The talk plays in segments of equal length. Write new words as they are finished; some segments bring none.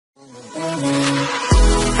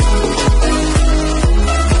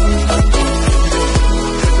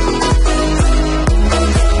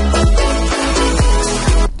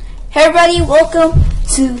everybody, welcome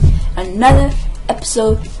to another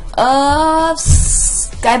episode of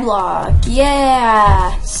Skyblock.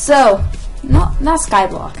 Yeah, so, not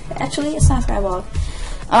Skyblock. Actually, it's not Skyblock.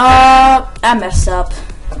 I messed up.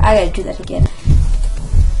 I gotta do that again.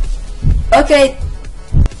 Okay,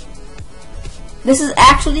 this is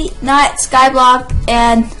actually not Skyblock,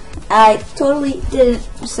 and I totally didn't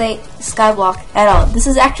say Skyblock at all. This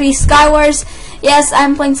is actually SkyWars. Yes,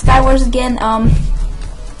 I'm playing SkyWars again.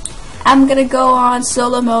 I'm gonna go on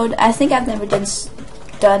solo mode. I think I've never done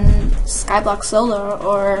Skyblock solo,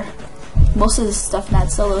 or most of this stuff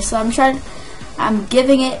not solo. So I'm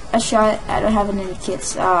giving it a shot. I don't have any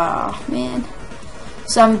kits. Oh man.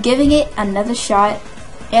 So I'm giving it another shot,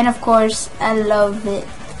 and of course I love it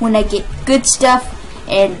when I get good stuff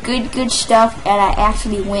and good stuff, and I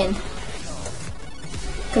actually win.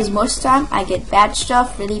 Because most of the time I get bad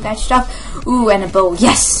stuff, really bad stuff. Ooh, and a bow.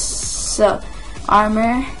 Yes. So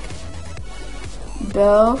armor.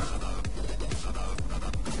 Bow,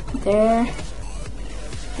 there,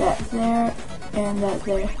 that there, and that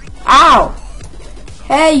there. Ow!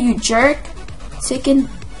 Hey, you jerk! Take a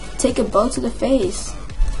bow to the face.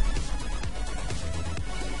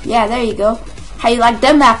 Yeah, there you go. How you like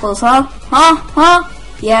them apples, huh? Huh?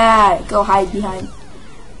 Yeah, go hide behind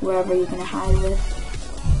wherever you're gonna hide with.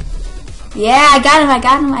 Yeah, I got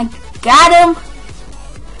him!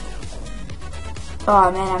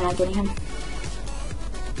 Oh man, I'm not getting him.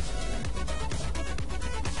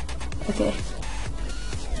 Okay.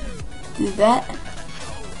 Do that.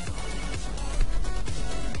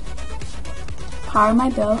 Power my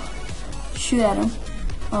bow. Shoot at him.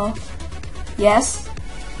 Oh. Yes.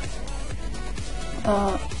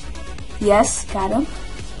 Yes, got him.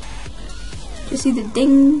 Just see the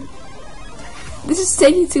ding. This is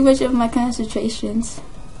taking too much of my concentrations.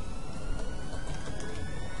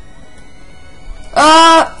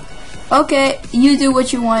 Okay, you do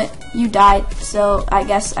what you want. You died, so I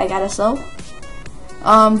guess I gotta sell.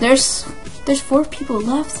 There's 4 people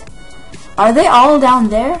left. Are they all down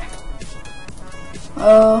there?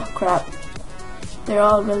 Oh crap. They're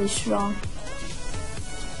all really strong.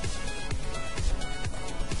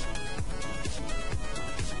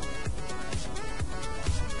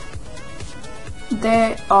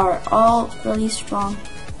 They are all really strong.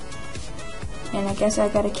 And I guess I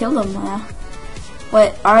gotta kill them now.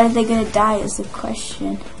 But are they gonna die is the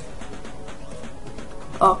question.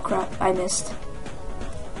 Oh crap, I missed.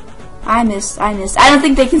 I don't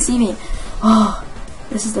think they can see me. Oh,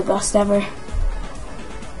 this is the best ever.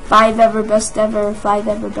 5 ever, best ever. 5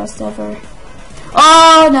 ever, best ever.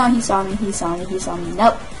 Oh no, he saw me.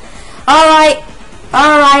 Nope. Alright.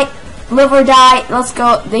 Live or die. Let's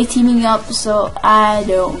go. They teaming up, so I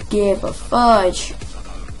don't give a fudge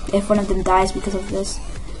if one of them dies because of this.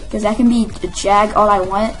 Because I can be a jag all I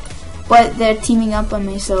want, but they're teaming up on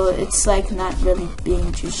me, so it's like not really being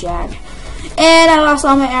a jag. And I lost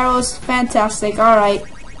all my arrows. Fantastic. Alright.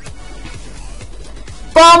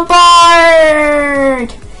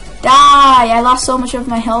 Bombard! Die! I lost so much of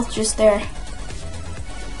my health just there.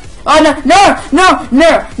 Oh no!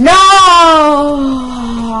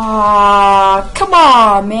 Come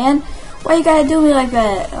on, man. Why you gotta do me like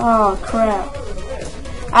that? Oh crap.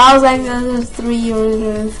 I was like, this is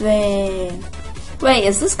 3 thing. Wait,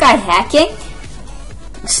 is this guy hacking?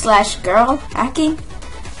 / girl hacking?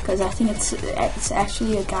 Because I think it's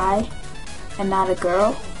actually a guy and not a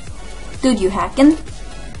girl. Dude, you hacking?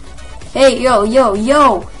 Hey, yo,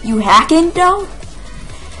 you hacking though?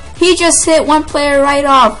 He just hit one player right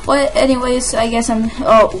off. But anyways, I guess I'm.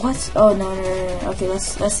 Oh, what? Oh no. Okay,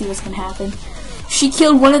 let's see what's gonna happen. She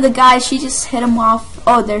killed one of the guys. She just hit him off.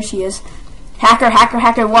 Oh, there she is. Hacker.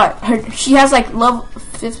 What? She has like level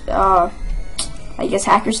 5. I guess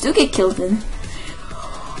hackers do get killed then.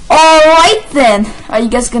 Alright then. Are you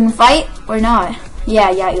guys gonna fight or not?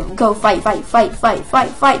 Yeah, go fight. Alright,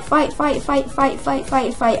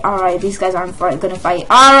 these guys aren't gonna fight.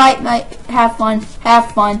 Alright, mate, have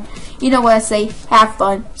fun. You know what I say, have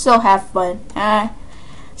fun, so have fun.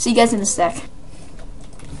 See you guys in a sec.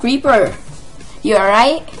 Creeper, you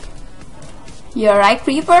alright?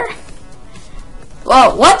 Creeper?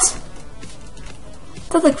 Whoa, what? I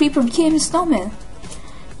thought the creeper became a snowman.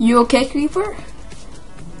 You okay, creeper?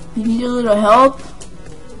 You need a little help?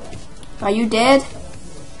 Are you dead?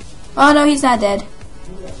 Oh no, he's not dead.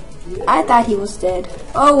 I thought he was dead.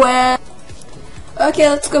 Oh well. Okay,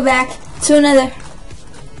 let's go back to another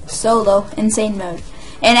solo insane mode.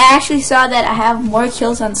 And I actually saw that I have more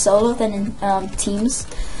kills on solo than in teams.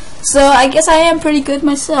 So I guess I am pretty good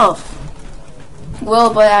myself.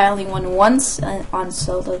 Well, but I only won once on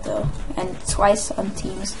solo though, and twice on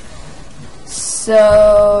teams.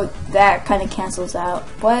 So that kind of cancels out.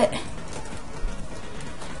 But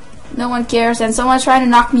no one cares, and someone's trying to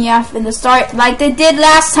knock me off in the start like they did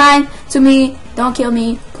last time to me. Don't kill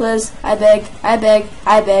me, please. I beg, I beg,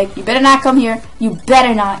 I beg. You better not come here. You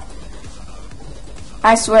better not.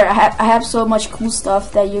 I swear, I have so much cool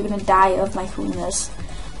stuff that you're gonna die of my coolness.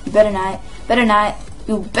 You better not. Better not.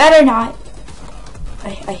 You better not.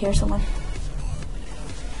 I hear someone.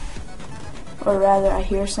 Or rather, I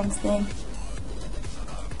hear something.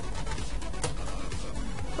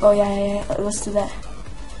 Oh yeah. Let's do that.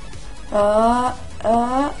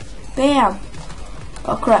 Bam.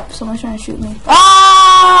 Oh crap, someone's trying to shoot me.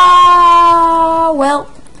 Ah! Well,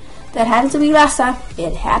 that happened to me last time.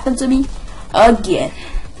 It happened to me again.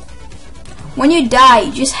 When you die,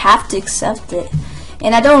 you just have to accept it.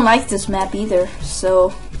 And I don't like this map either,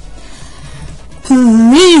 so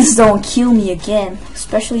please don't kill me again,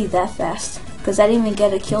 especially that fast, because I didn't even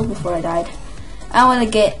get a kill before I died. I want to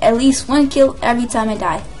get at least one kill every time I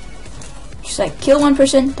die. Just like kill one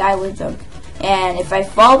person, die with them. And if I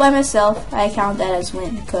fall by myself, I count that as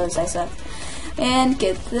win because I suck. And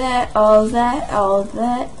get that, all that, all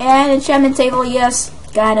that. And enchantment table, yes,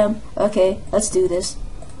 got him. Okay, let's do this.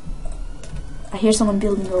 I hear someone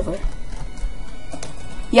building over.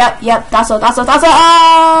 Yep, that's all. Ah,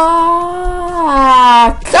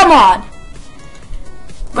 come on.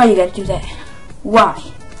 Why you gotta do that? Why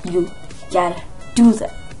you gotta do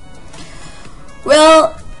that?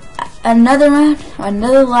 Well, another round,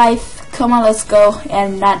 another life. Come on, let's go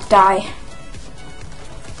and not die.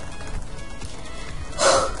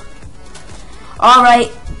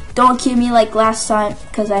 Alright, don't kill me like last time,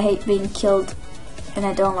 because I hate being killed, and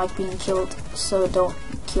I don't like being killed, so don't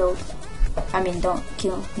kill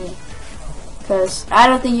me. Because I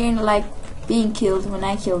don't think you're gonna like being killed when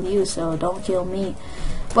I kill you, so don't kill me.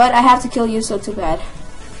 But I have to kill you, so too bad.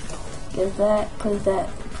 Get that, put that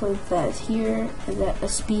here. Is that a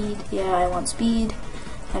speed? Yeah, I want speed.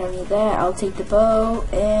 I don't need that. I'll take the bow,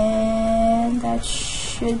 and that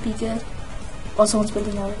should be good. Oh, someone's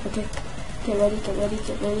building over. Okay, get ready.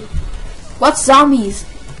 What's zombies?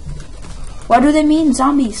 What do they mean,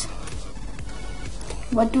 zombies?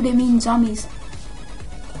 What do they mean, zombies?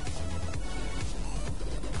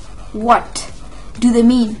 What do they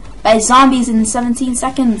mean by zombies in 17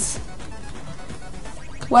 seconds?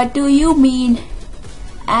 What do you mean?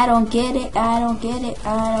 I don't get it. I don't get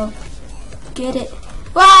it.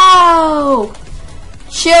 Wow!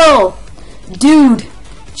 Chill! Dude!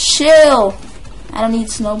 Chill! I don't need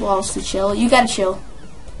snowballs to chill. You gotta chill.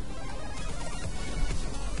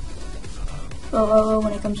 Oh,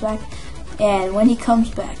 when he comes back. And when he comes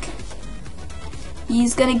back,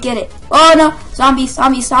 he's gonna get it. Oh no! Zombies!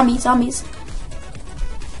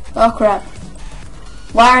 Oh crap.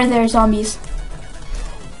 Why are there zombies?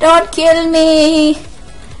 Don't kill me!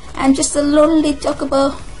 I'm just a lonely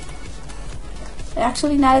chocobo.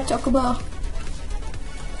 Actually, not a chocobo.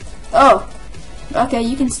 Oh, okay,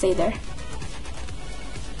 you can stay there.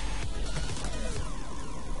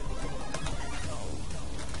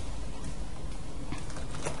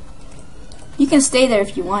 You can stay there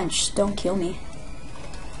if you want, just don't kill me.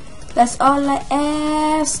 That's all I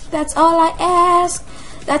ask. That's all I ask.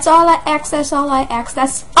 That's all I ask. That's all I ask.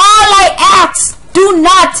 That's all I ask. Do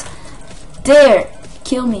not dare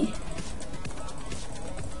kill me.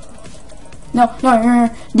 No.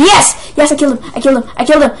 Yes, I killed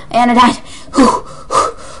him, and I died.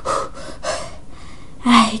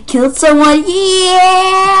 I killed someone,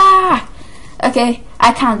 yeah! Okay,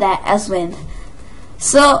 I count that as win.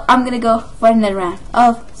 So, I'm gonna go for another round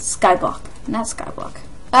of Skyblock, not Skyblock.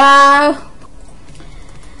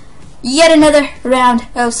 Yet another round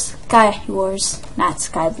of SkyWars, not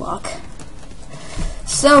Skyblock.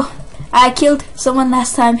 So, I killed someone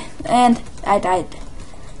last time, and I died.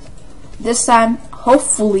 This time,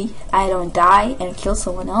 hopefully, I don't die and kill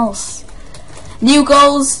someone else. New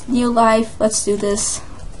goals, new life. Let's do this.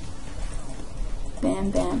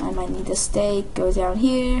 Bam. I might need a steak. Go down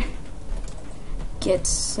here. Get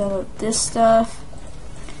some of this stuff.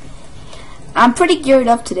 I'm pretty geared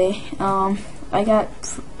up today. I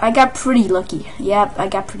got pretty lucky. Yep, I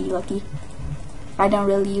got pretty lucky. I don't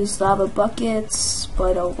really use lava buckets,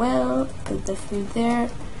 but oh well. Put the food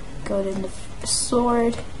there. Go to the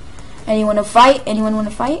sword. Anyone wanna fight?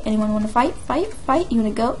 Fight? You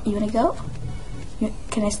wanna go?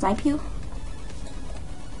 Can I snipe you?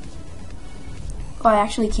 Oh, I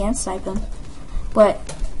actually can snipe him. But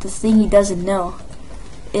the thing he doesn't know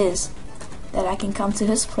is that I can come to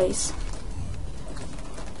his place.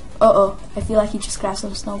 Uh-oh, I feel like he just grabbed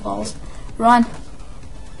some snowballs. Run.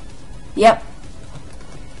 Yep.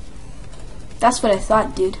 That's what I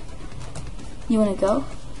thought, dude. You wanna go?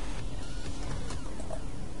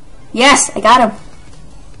 Yes, I got him.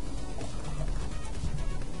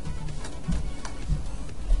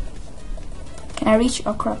 Can I reach?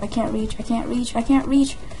 Oh crap, I can't reach. I can't reach. I can't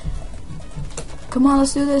reach. Come on,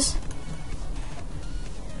 let's do this.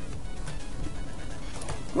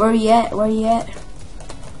 Where are you at? Where are you at?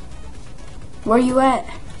 Where are you at?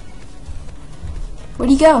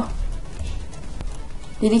 Where'd he go?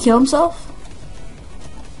 Did he kill himself?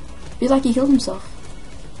 Feels like he killed himself.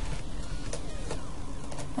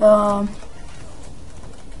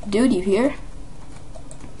 Dude, you here?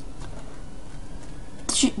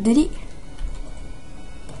 Did he?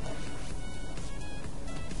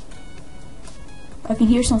 I can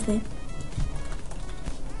hear something.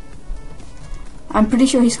 I'm pretty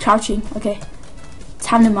sure he's crouching. Okay.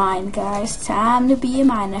 Time to mine, guys. Time to be a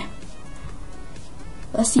miner.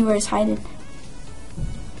 Let's see where he's hiding.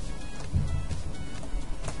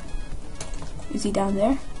 Is he down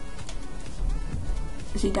there?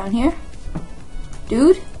 Is he down here?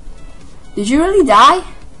 Dude? Did you really die?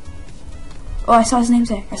 Oh, I saw his name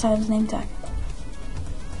tag. I saw his name tag.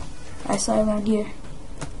 I saw it around here.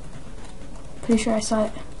 Pretty sure I saw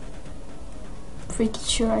it. Pretty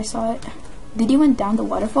sure I saw it. Did he went down the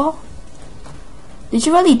waterfall? Did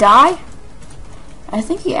you really die? I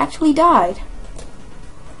think he actually died.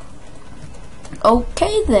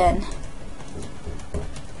 Okay then.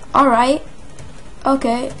 Alright.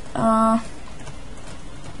 Okay.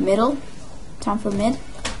 Middle? Time for mid?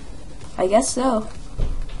 I guess so.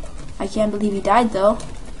 I can't believe he died though.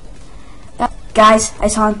 Guys, I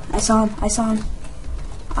saw him. I saw him. I saw him.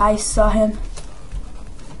 I saw him.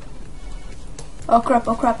 Oh crap,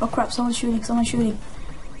 oh crap, oh crap, someone's shooting, someone's shooting.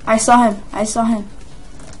 I saw him, I saw him.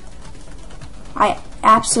 I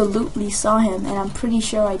absolutely saw him, and I'm pretty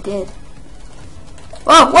sure I did.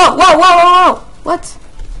 Whoa, whoa, whoa, whoa, whoa, whoa! What?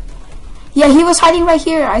 Yeah, he was hiding right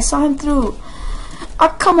here, I saw him through.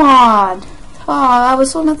 Oh, come on! Oh, I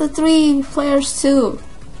was one of the 3 players too.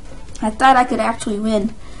 I thought I could actually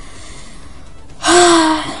win.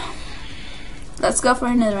 Let's go for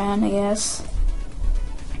another round, I guess.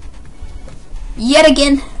 Yet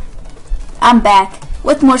again, I'm back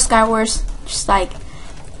with more SkyWars. Just like,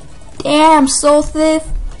 damn Soul Thief,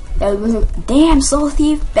 damn Soul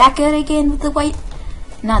Thief, back at it again with the white,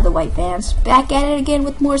 not the white fans, back at it again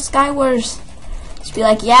with more SkyWars. Just be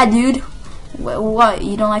like, yeah, dude, what?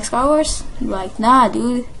 You don't like SkyWars? You're like, nah,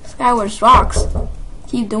 dude, SkyWars rocks.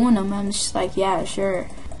 Keep doing them. I'm just like, yeah, sure.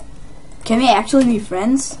 Can we actually be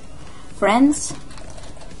friends? Friends?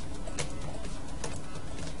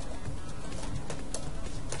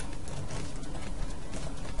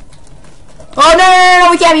 Oh no,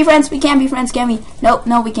 we can't be friends. We can't be friends, can we? Nope,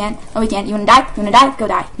 no, we can't. No, we can't. You wanna die? You wanna die? Go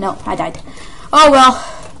die. No, I died. Oh well.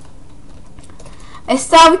 I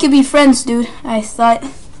thought we could be friends, dude. I thought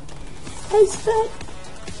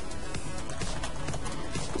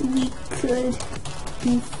we could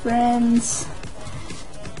be friends.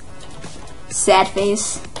 Sad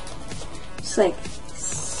face. Just like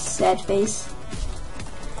sad face.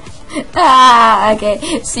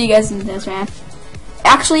 Okay. See you guys in the next round.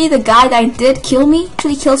 Actually, the guy that did kill me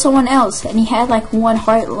actually killed someone else, and he had like 1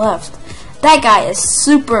 heart left. That guy is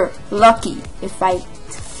super lucky. If I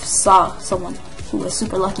saw someone who was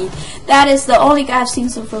super lucky, that is the only guy I've seen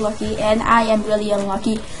super lucky, and I am really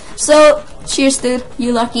unlucky. So, cheers, dude.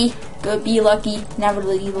 You lucky. Go be lucky. Never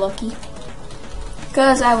really lucky.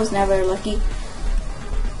 Cause I was never lucky,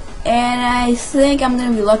 and I think I'm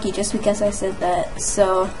gonna be lucky just because I said that.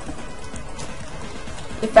 So.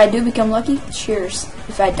 If I do become lucky, cheers.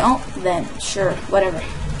 If I don't, then sure, whatever.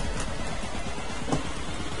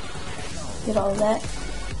 Get all of that.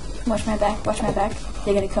 Watch my back, watch my back.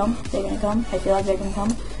 They're gonna come, they're gonna come. I feel like they're gonna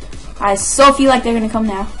come. I so feel like they're gonna come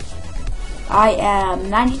now. I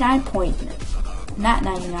am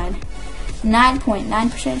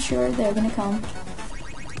 9.9% sure they're gonna come.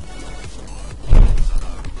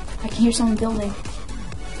 I can hear someone building.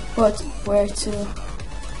 What? Where to?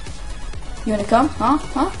 You wanna come? Huh?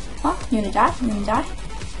 Huh? Huh? You wanna die? You wanna die?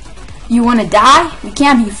 You wanna die? We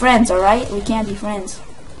can't be friends, alright? We can't be friends.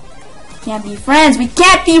 We can't be friends! We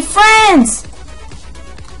can't be friends!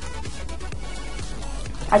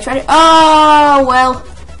 I tried to— oh, well.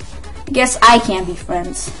 I guess I can't be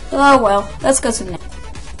friends. Oh, well. Let's go to the next.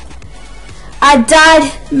 I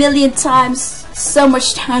died a million times. So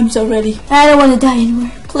much times already. I don't wanna die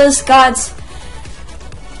anymore. Please, gods.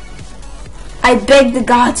 I beg the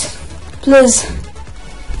gods. Please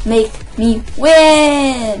make me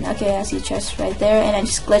win. Okay, I see a chest right there, and I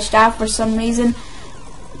just glitched out for some reason,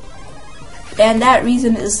 and that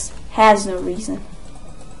reason has no reason.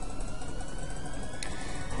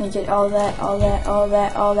 I get all that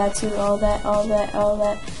too, all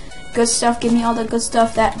that. Good stuff, give me all the good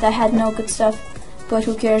stuff. That had no good stuff, but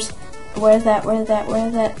who cares? Where's that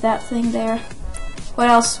thing there? What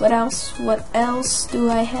else do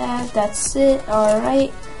I have? That's it,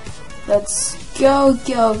 alright. Let's go.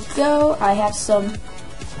 I have some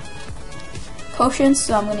potions,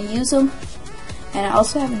 so I'm gonna use them. And I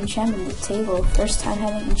also have an enchantment table. First time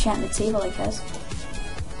having an enchantment table, I guess.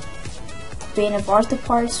 Bane of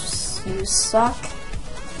Arthropods, you suck.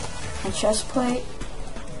 And chest plate.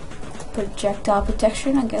 Projectile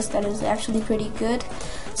protection, I guess that is actually pretty good.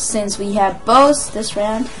 Since we have bows this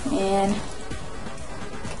round, and...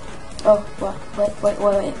 Oh,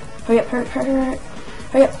 wait.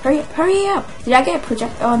 Hurry up! Did I get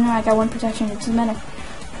project? Oh no, I got one protection. It doesn't matter.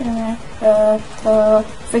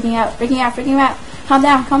 Freaking out. Calm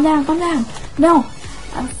down. No,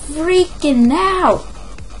 I'm freaking out.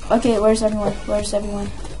 Okay, where's everyone?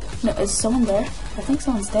 No, is someone there? I think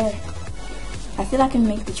someone's there. I feel I can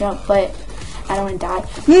make the jump, but I don't want to die.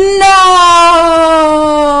 No!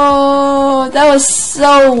 That was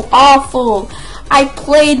so awful. I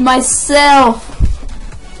played myself.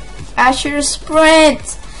 I should have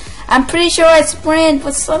sprint. I'm pretty sure I sprint,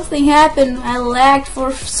 but something happened. I lagged for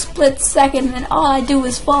a split second, and all I do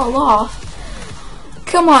is fall off.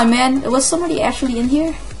 Come on, man. Was somebody actually in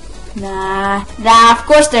here? Nah. Of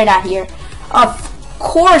course they're not here. Of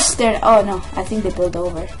course they're. Oh no, I think they built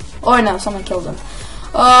over. Or no, someone killed them.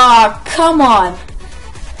 Oh, come on.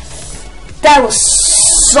 That was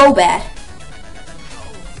so bad.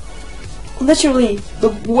 Literally the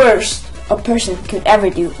worst a person could ever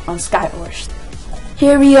do on SkyWars.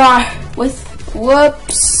 Here we are with,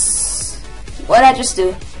 whoops. What'd I just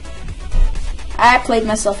do? I played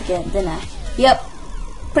myself again, didn't I? Yep,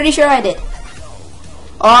 pretty sure I did.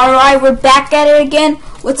 Alright, we're back at it again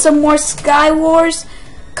with some more SkyWars.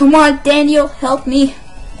 Come on, Daniel, help me.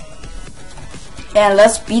 And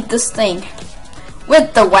let's beat this thing.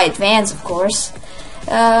 With the white vans, of course.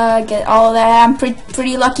 Get all of that. I'm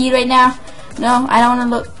pretty lucky right now. No, I don't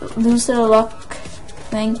want to lose to the luck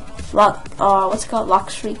thing. What's it called?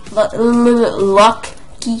 Lucky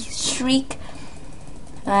streak.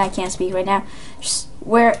 I can't speak right now. Just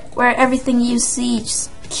where everything you see,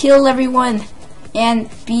 just kill everyone and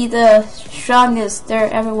be the strongest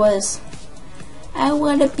there ever was. I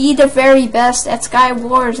want to be the very best at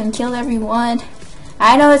SkyWars and kill everyone.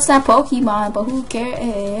 I know it's not Pokemon, but who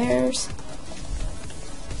cares?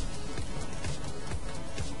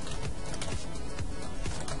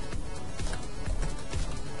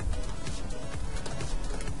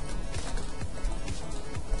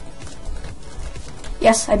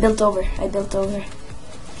 Yes, I built over. You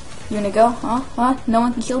wanna go? Huh? No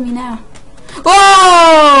one can kill me now.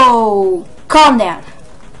 Whoa! Calm down.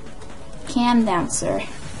 Calm down, sir.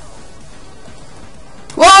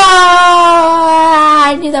 Whoa!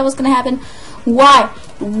 I knew that was gonna happen. Why?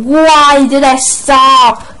 Why did I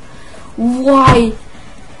stop? Why?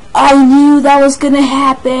 I knew that was gonna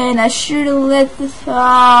happen. I should have let this.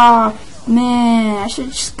 Ah, man! I should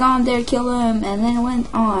have just gone there, kill him, and then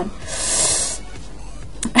went on.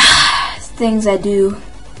 Things I do,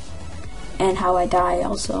 and how I die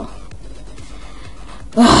also.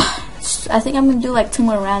 I think I'm gonna do like 2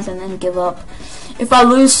 more rounds and then give up. If I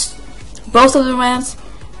lose both of the rounds,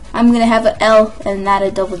 I'm gonna have an L and not a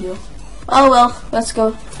W. Oh well, let's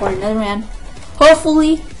go for another round.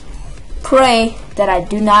 Hopefully, pray that I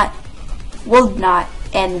do not, will not,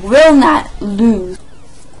 and will not lose.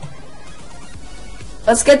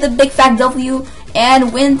 Let's get the big fat W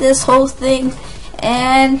and win this whole thing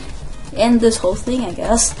and end this whole thing, I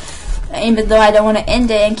guess. Even though I don't want to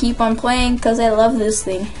end it and keep on playing because I love this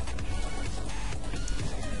thing.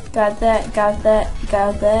 Got that.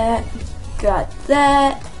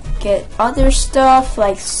 Get other stuff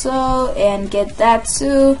like so, and get that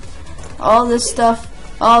too. All this stuff.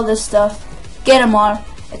 Get them all.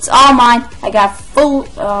 It's all mine. I got full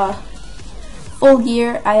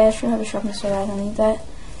gear. I actually have a sharpness sword. I don't need that.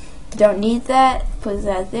 Don't need that. Put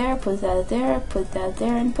that there, put that there, put that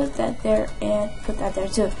there, and put that there, and put that there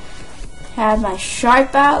too. Have my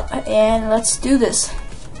sharp out, and let's do this.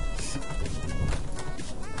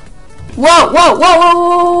 Whoa!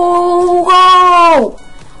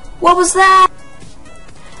 What was that?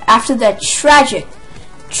 After that tragic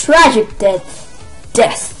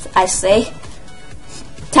death, I say.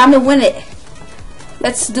 Time to win it.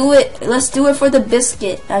 Let's do it. Let's do it for the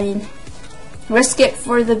biscuit. I mean, risk it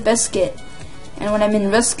for the biscuit. And when I mean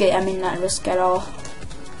risk it, I mean not risk at all.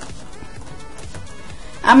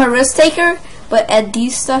 I'm a risk taker, but at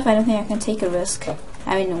these stuff, I don't think I can take a risk.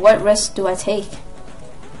 I mean, what risk do I take?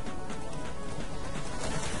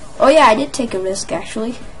 Oh yeah, I did take a risk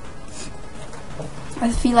actually.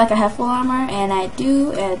 I feel like I have full armor, and I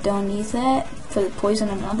do, and I don't need that for the poison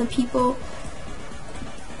on other people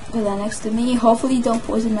that are next to me. Hopefully don't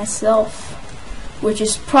poison myself, which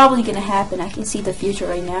is probably gonna happen. I can see the future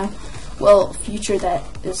right now. Well, future that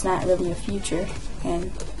is not really a future,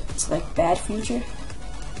 and it's like bad future.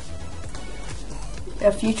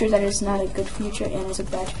 A future that is not a good future and is a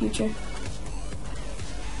bad future.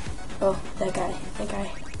 Oh, that guy.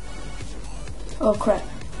 Oh crap,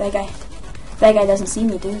 that guy doesn't see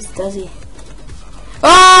me, does he?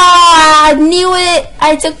 Ah, I knew it!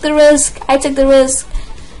 I took the risk.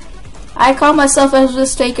 I call myself a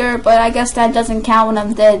risk taker, but I guess that doesn't count when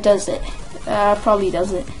I'm dead, does it? Probably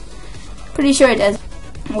doesn't. Pretty sure it does.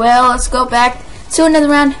 Well, let's go back to another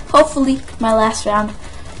round. Hopefully, my last round.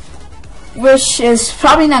 Which is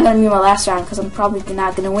probably not going to be my last round, because I'm probably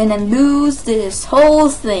not going to win and lose this whole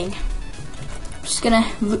thing. I'm just going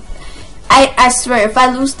to... I swear, if I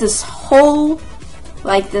lose this whole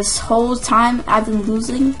time, I've been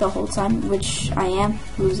losing the whole time, which I am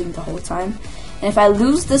losing the whole time. And if I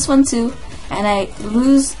lose this one too, and I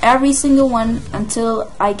lose every single one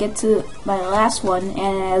until I get to my last one,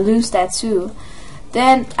 and I lose that too,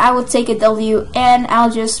 then I will take a W, and I'll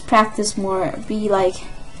just practice more. Be like,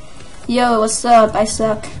 yo, what's up? I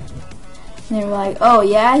suck. And they're like, oh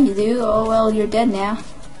yeah, you do? Oh well, you're dead now.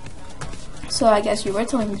 So I guess you were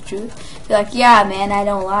telling the truth. Be like, yeah, man, I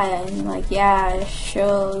don't lie. And you're like, yeah, it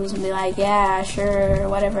shows. And be like, yeah, sure,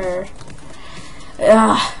 whatever.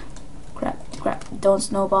 Ugh. Crap. Don't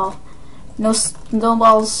snowball. No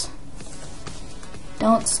snowballs.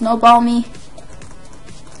 Don't snowball me.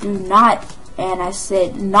 Do not. And I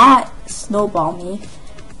said not snowball me.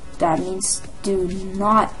 That means do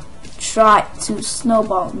not try to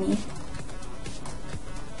snowball me.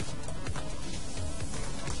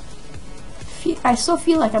 I still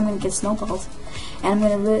feel like I'm gonna get snowballed, and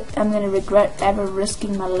I'm gonna regret ever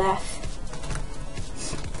risking my life.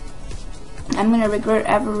 I'm gonna regret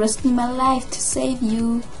ever risking my life to save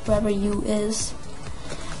you, whoever you is.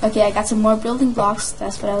 Okay, I got some more building blocks.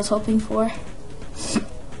 That's what I was hoping for.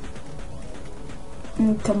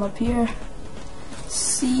 Come up here.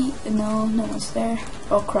 See, no one's there.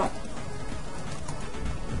 Oh crap!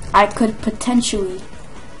 I could potentially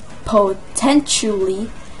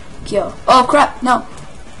kill. Oh crap! No,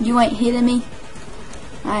 you ain't hitting me.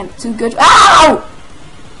 I am too good. Ow!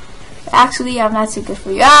 Actually, I'm not too good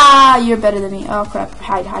for you. Ah, you're better than me. Oh crap!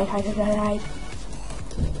 Hide.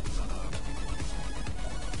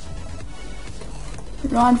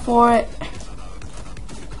 Run for it.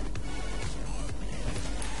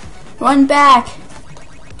 Run back.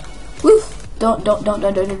 Woo! Don't do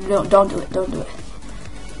it.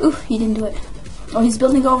 Ooh, he didn't do it. Oh, he's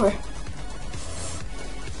building over.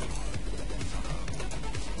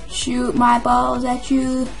 Shoot my balls at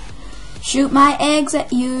you. Shoot my eggs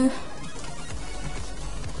at you.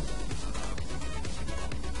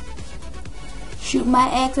 Shoot my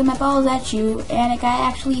eggs and my balls at you. And I got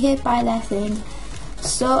actually hit by that thing.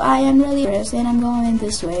 So I am really nervous, and I'm going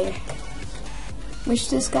this way. Which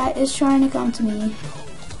this guy is trying to come to me.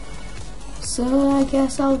 So I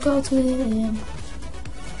guess I'll go to him.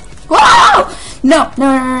 Whoa! No.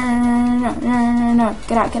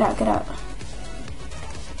 Get out.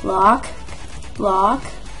 Block.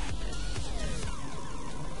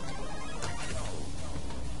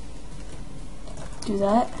 Do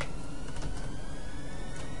that.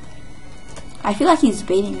 I feel like he's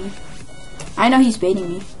baiting me. I know he's baiting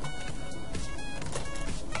me.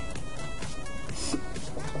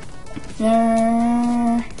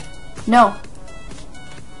 No.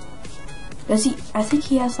 Does he? I think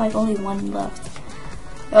he has like only one left.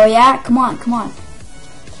 Oh yeah? Come on.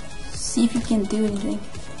 See if you can do anything.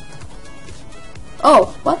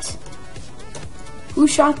 Oh, what? Who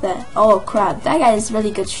shot that? Oh crap, that guy is a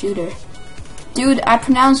really good shooter. Dude, I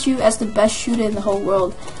pronounce you as the best shooter in the whole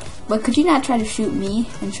world. But could you not try to shoot me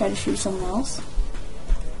and try to shoot someone else?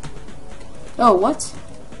 Oh, what?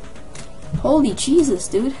 Holy Jesus,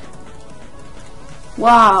 dude.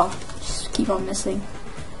 Wow. Just keep on missing.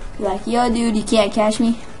 Be like, yo dude, you can't catch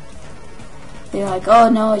me. They're like, oh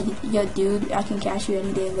no, yo dude, I can catch you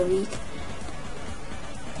any day of the week.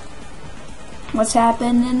 What's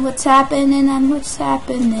happening?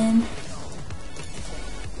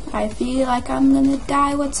 I feel like I'm gonna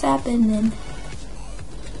die. What's happening?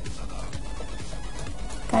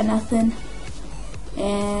 Got nothing.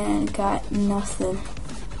 And got nothing.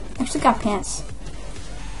 Actually got pants.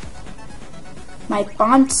 My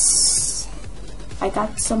pants. I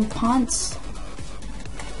got some pants.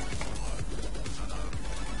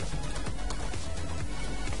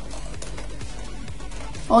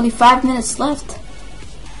 Only 5 minutes left.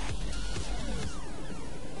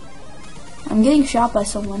 I'm getting shot by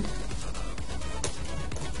someone.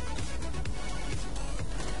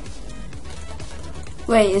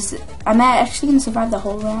 Wait, am I actually gonna survive the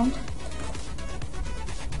whole round?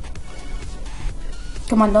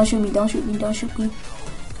 Come on, don't shoot me, don't shoot me, don't shoot me.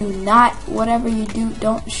 Do not, whatever you do,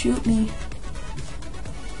 don't shoot me.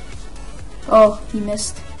 Oh, he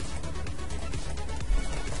missed.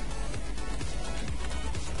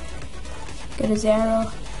 Get his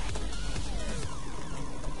arrow.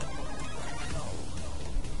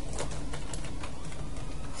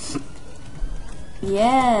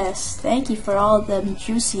 Yes, thank you for all the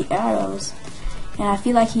juicy arrows. And I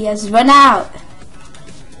feel like he has run out.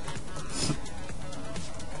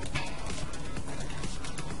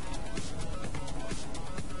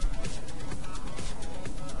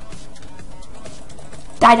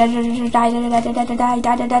 Die, die, die, die, die, die, die,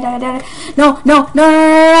 die, die, die, die, die. No, no, no, no, no.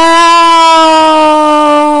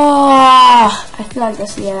 I feel like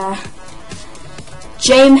this, yeah.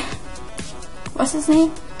 What's his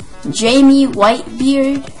name? Jamie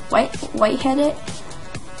Whitebeard, white-headed.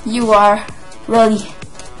 You are really,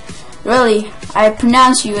 I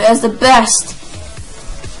pronounce you as the best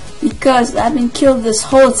because I've been killed this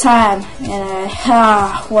whole time, and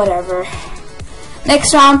whatever.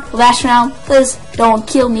 Next round, last round, please don't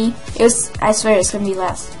kill me. I swear it's gonna be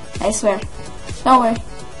last. I swear. Don't worry.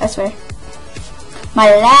 I swear.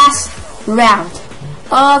 My last round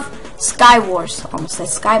of SkyWars. Almost said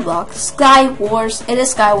Skyblock. SkyWars. It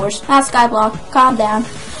is SkyWars, not Skyblock. Calm down.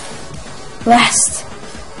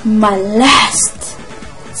 My last.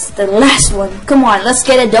 It's the last one. Come on, let's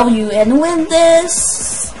get a W and win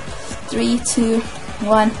this. 3, 2,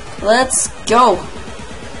 1. Let's go.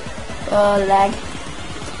 Lag.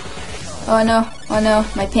 Oh no,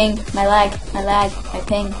 my ping, my lag, my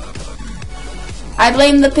ping. I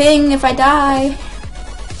blame the ping if I die.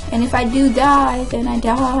 And if I do die, then I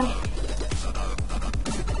die.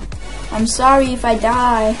 I'm sorry if I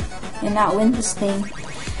die and not win this thing.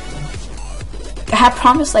 I had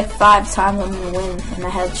promised like 5 times I'm gonna win, and I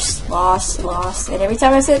had just lost. And every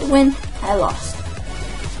time I said win, I lost.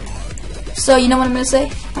 So you know what I'm gonna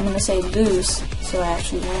say? I'm gonna say lose, so I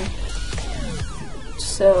actually win.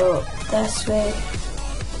 So that's way.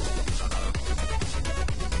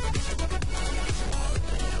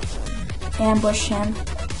 Ambush him.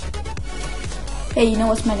 Hey, you know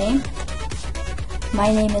what's my name?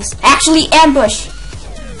 My name is actually Ambush.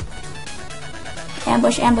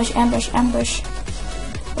 Ambush.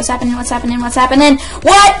 What's happening? What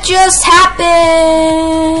just happened?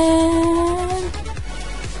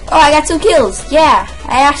 Oh, I got 2 kills. Yeah,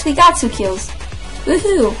 I actually got 2 kills.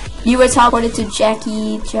 Woohoo! You were teleported to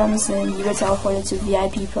Jackie Johnson. You were teleported to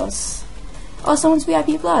VIP Plus. Oh, someone's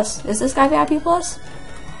VIP Plus. Is this guy VIP Plus?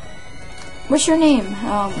 What's your name?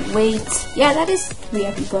 Wait. Yeah, that is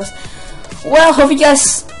VIP Plus. Well, hope you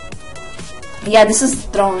guys... Yeah, this is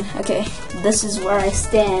the throne. Okay, this is where I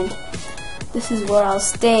stand. This is where I'll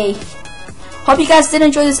stay. Hope you guys did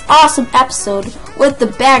enjoy this awesome episode with the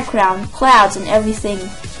background, clouds, and everything.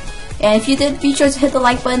 And if you did, be sure to hit the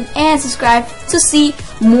like button and subscribe to see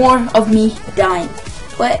more of me dying.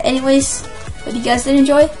 But anyways, hope you guys did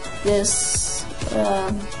enjoy this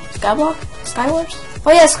SkyWars?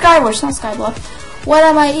 Oh yeah, SkyWars, not Skyblock. What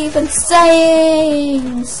am I even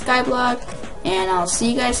saying? Skyblock. And I'll see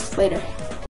you guys later.